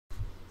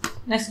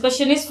Next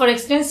question is, for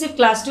extensive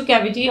class 2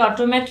 cavity,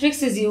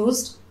 Automatrix is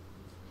used.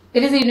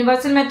 It is a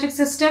universal metric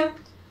system.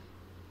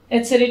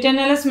 It's a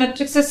retainless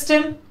metric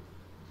system.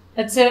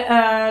 It's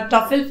a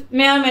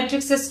Toffel-Mayer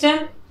metric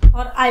system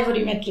or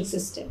ivory metric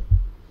system.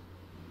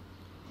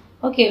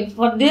 Okay,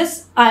 for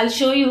this I'll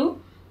show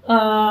you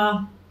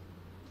the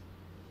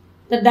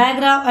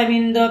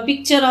diagram, the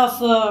picture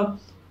of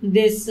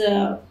this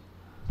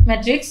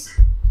matrix.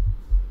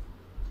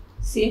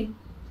 See,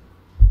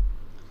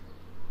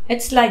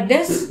 it's like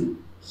this.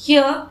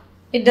 Here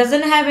it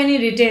doesn't have any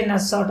retainer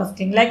sort of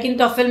thing, like in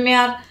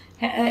Toffel-Mayer.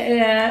 We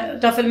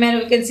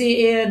can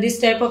see this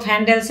type of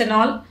handles and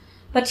all,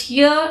 but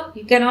here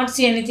you cannot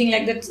see anything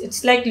like that.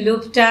 It's like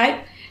loop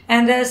type,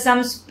 and there is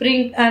some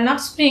spring,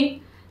 not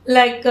spring,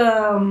 like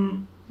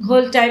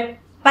hole type,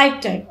 pipe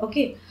type.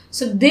 Okay,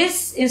 so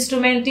this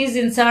instrument is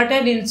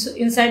inserted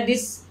inside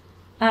this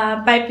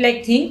pipe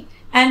like thing,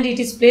 and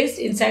it is placed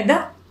inside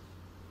the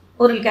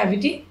oral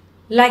cavity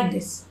like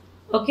this.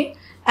 Okay,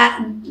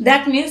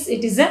 that means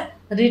it is a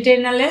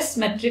retainerless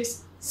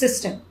matrix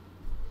system.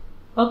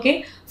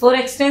 Okay, for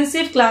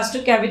extensive class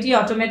 2 cavity,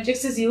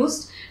 Automatrix is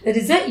used. It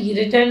is a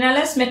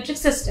retainerless metric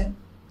system.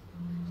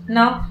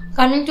 Now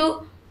coming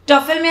to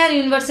Toffel-Mayer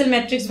universal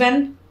matrix,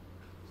 when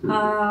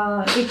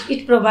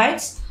it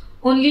provides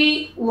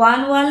only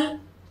one wall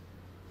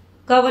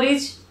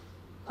coverage,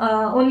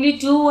 only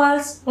 2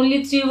 walls,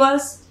 only 3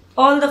 walls,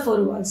 all the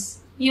 4 walls.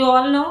 You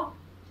all know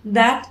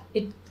that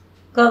it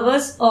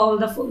covers all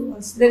the 4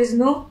 walls. There is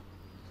no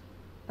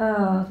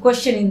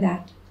question in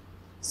that.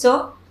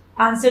 So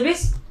answer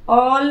is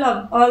all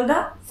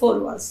the 4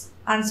 walls.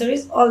 Answer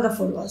is all the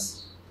 4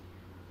 walls.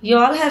 You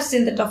all have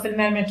seen the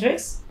Toffel-Mayer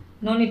matrix.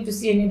 No need to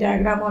see any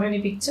diagram or any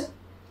picture.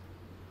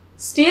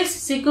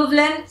 Steele's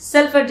equivalent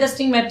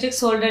self-adjusting matrix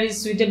holder is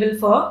suitable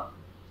for.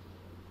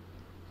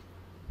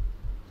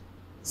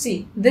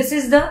 See, this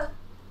is the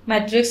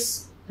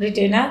matrix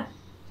retainer.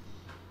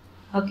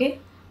 Okay,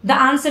 the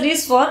answer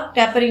is for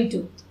tapering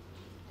tooth.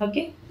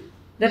 Okay,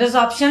 there is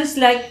options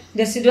like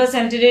deciduous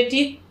anterior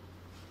teeth,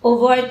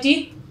 ovoid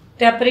teeth,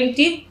 tapering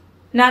teeth,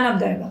 none of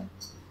the above.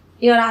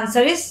 Your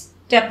answer is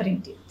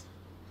tapering teeth.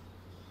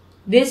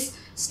 This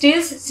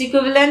Steele's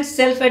equivalent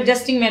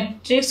self-adjusting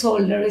matrix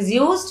holder is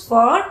used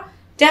for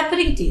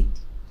tapering teeth.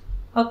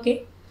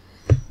 Okay.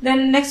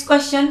 Then next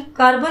question,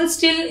 carbon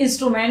steel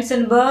instruments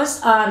and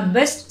burrs are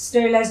best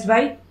sterilized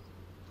by.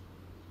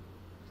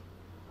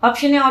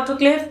 Option A,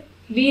 autoclave,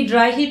 B,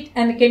 dry heat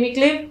and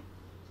chemiclave,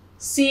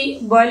 C,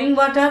 boiling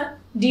water,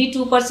 D,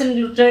 2%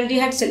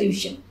 glutaraldehyde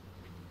solution.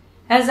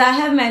 As I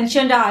have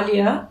mentioned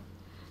earlier,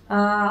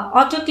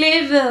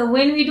 autoclave,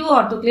 when we do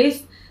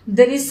autoclave,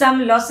 there is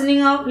some loss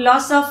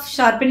of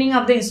sharpening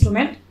of the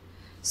instrument.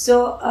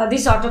 So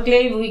this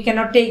autoclave, we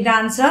cannot take the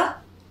answer.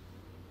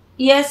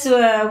 Yes,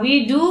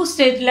 we do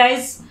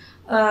sterilize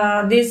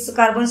this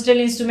carbon steel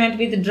instrument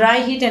with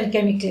dry heat and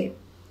chemiclave.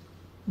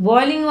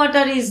 Boiling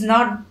water is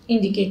not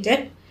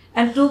indicated,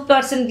 and 2%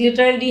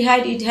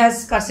 glutaraldehyde, it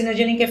has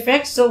carcinogenic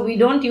effect, so we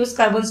don't use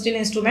carbon steel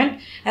instrument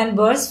and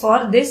burrs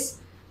for this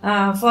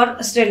for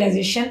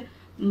sterilization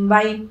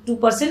by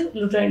 2%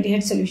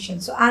 glutaraldehyde solution.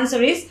 So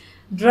answer is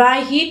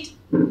dry heat,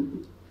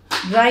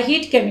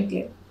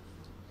 chemiclave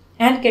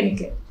and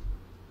chemiclave.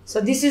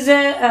 So this is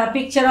a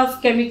picture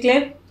of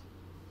chemiclave.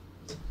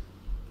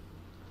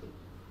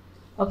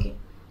 Okay,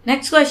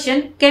 next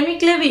question,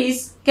 chemiclave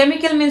is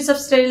chemical means of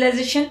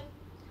sterilization,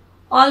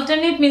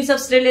 alternate means of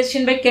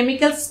sterilization by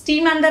chemical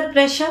steam under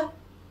pressure,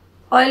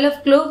 oil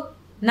of clove,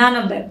 none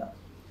of the above.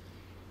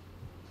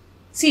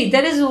 See,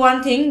 there is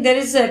one thing, there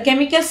is a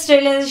chemical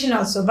sterilization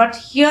also, but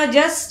here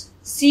just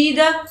see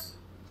the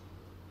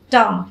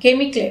term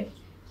chemiclave.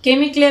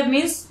 Chemiclave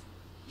means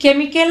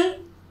chemical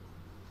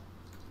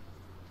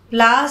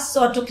plus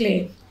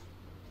autoclave.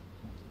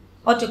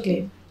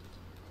 Autoclave.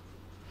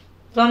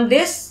 From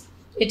this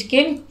it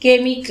came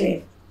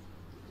chemiclave.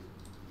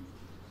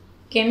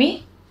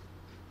 Chemiclave.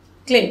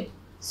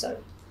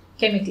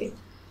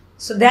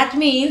 So that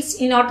means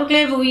in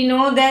autoclave we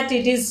know that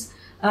it is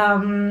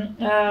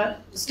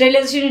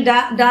sterilization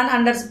done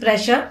under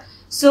pressure.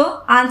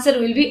 So answer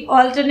will be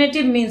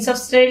alternative means of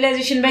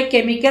sterilization by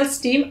chemical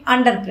steam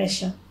under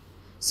pressure.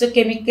 So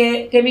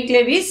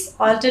chemiclave is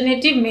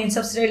alternative means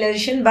of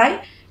sterilization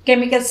by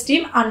chemical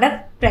steam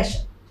under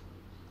pressure.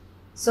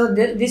 So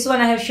this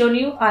one I have shown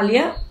you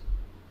earlier.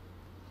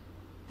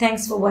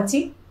 Thanks for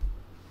watching.